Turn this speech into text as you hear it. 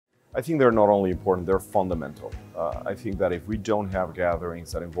I think they're not only important, they're fundamental. I think that if we don't have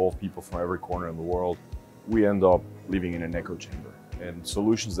gatherings that involve people from every corner in the world, we end up living in an echo chamber. And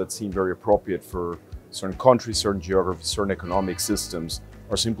solutions that seem very appropriate for certain countries, certain geographies, certain economic systems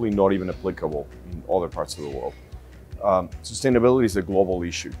are simply not even applicable in other parts of the world. Sustainability is a global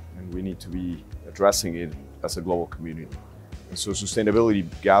issue, and we need to be addressing it as a global community. And so sustainability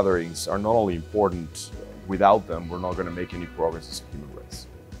gatherings are not only important, without them, we're not going to make any progress as a human race.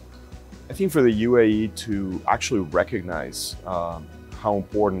 I think for the UAE to actually recognize how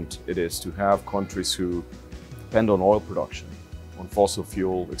important it is to have countries who depend on oil production, on fossil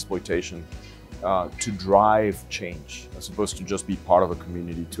fuel exploitation, to drive change, as opposed to just be part of a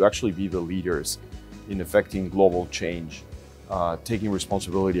community, to actually be the leaders in affecting global change, taking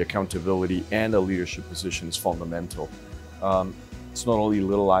responsibility, accountability, and a leadership position is fundamental. It's not only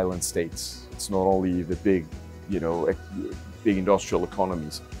little island states, it's not only the big, big industrial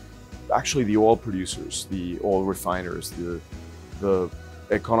economies. Actually, the oil producers, the oil refiners, the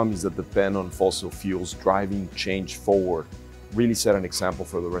economies that depend on fossil fuels driving change forward really set an example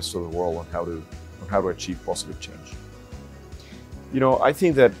for the rest of the world on how to achieve positive change. I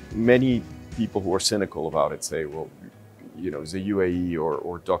think that many people who are cynical about it say, well, is the UAE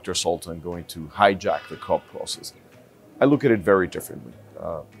or Dr. Sultan going to hijack the COP process? I look at it very differently.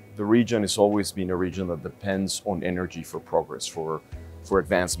 The region has always been a region that depends on energy for progress, for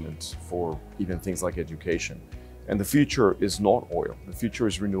advancement, for even things like education. And the future is not oil, the future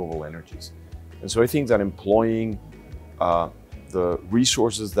is renewable energies. And so I think that employing the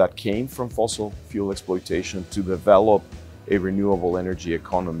resources that came from fossil fuel exploitation to develop a renewable energy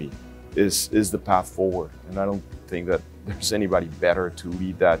economy is the path forward. And I don't think that there's anybody better to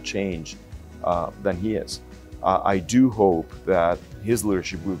lead that change than he is. I do hope that his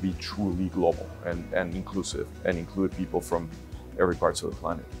leadership will be truly global and inclusive and include people from every part of the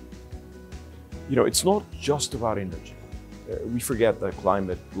planet. It's not just about energy. We forget that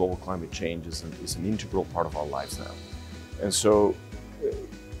global climate change is an integral part of our lives now. And so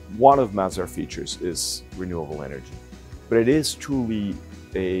one of Masdar features is renewable energy, but it is truly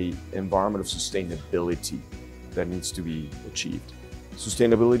an environment of sustainability that needs to be achieved.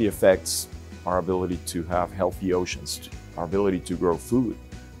 Sustainability affects our ability to have healthy oceans, our ability to grow food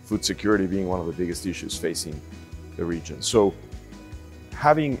security being one of the biggest issues facing the region. So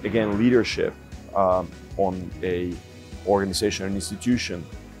having, again, leadership on an organization, an institution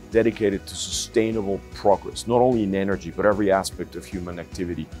dedicated to sustainable progress, not only in energy, but every aspect of human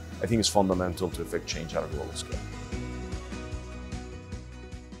activity, I think is fundamental to affect change at a global scale.